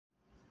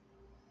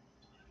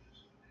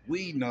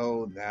We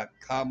know that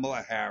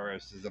Kamala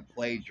Harris is a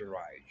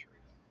plagiarizer,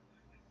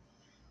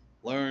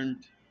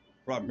 learned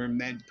from her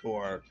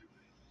mentor,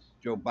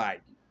 Joe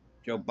Biden.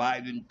 Joe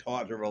Biden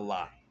taught her a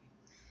lot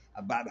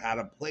about how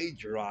to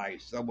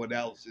plagiarize someone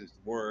else's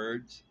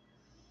words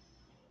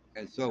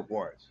and so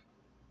forth.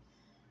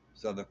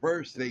 So the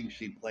first thing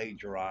she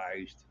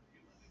plagiarized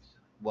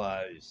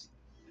was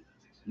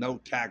no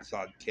tax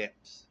on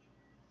tips.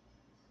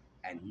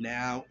 And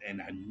now in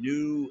a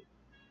new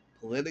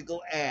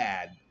political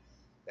ad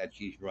that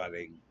she's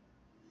running,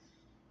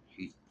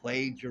 she's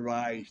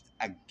plagiarized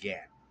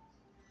again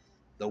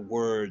the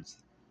words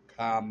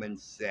common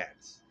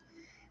sense.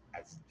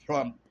 As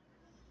Trump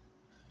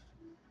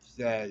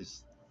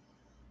says,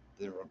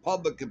 the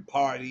Republican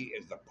Party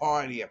is the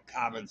party of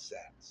common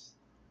sense.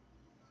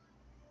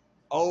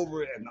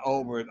 Over and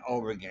over and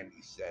over again,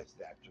 he says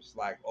that. Just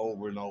like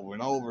over and over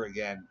and over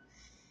again,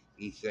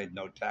 he said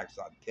no tax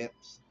on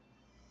tips.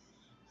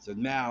 So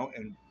now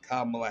in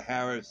Kamala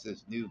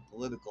Harris's new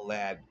political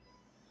ad,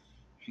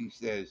 she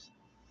says,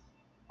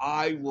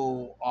 I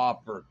will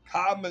offer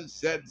common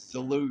sense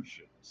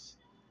solutions.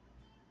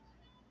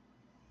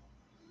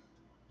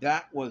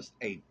 That was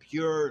a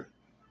pure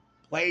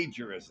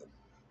plagiarism,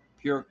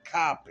 pure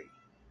copy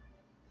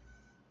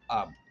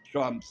of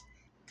Trump's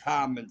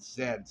common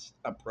sense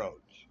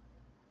approach.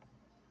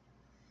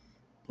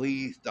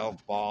 Please don't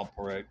fall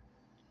for it.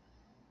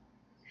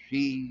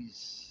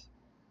 She's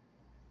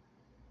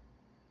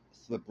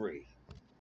slippery.